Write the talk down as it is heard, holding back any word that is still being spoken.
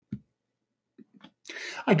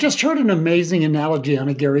I just heard an amazing analogy on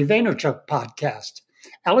a Gary Vaynerchuk podcast.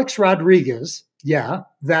 Alex Rodriguez, yeah,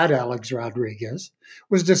 that Alex Rodriguez,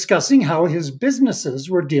 was discussing how his businesses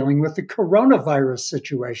were dealing with the coronavirus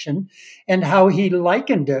situation and how he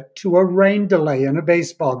likened it to a rain delay in a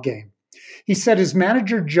baseball game. He said his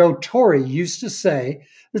manager, Joe Torre, used to say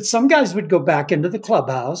that some guys would go back into the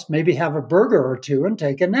clubhouse, maybe have a burger or two, and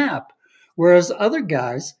take a nap, whereas other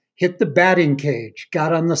guys hit the batting cage,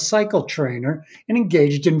 got on the cycle trainer, and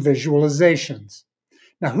engaged in visualizations.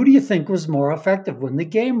 Now, who do you think was more effective when the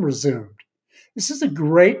game resumed? This is a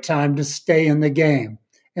great time to stay in the game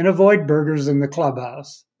and avoid burgers in the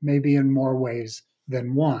clubhouse, maybe in more ways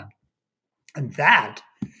than one. And that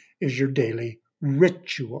is your daily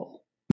ritual.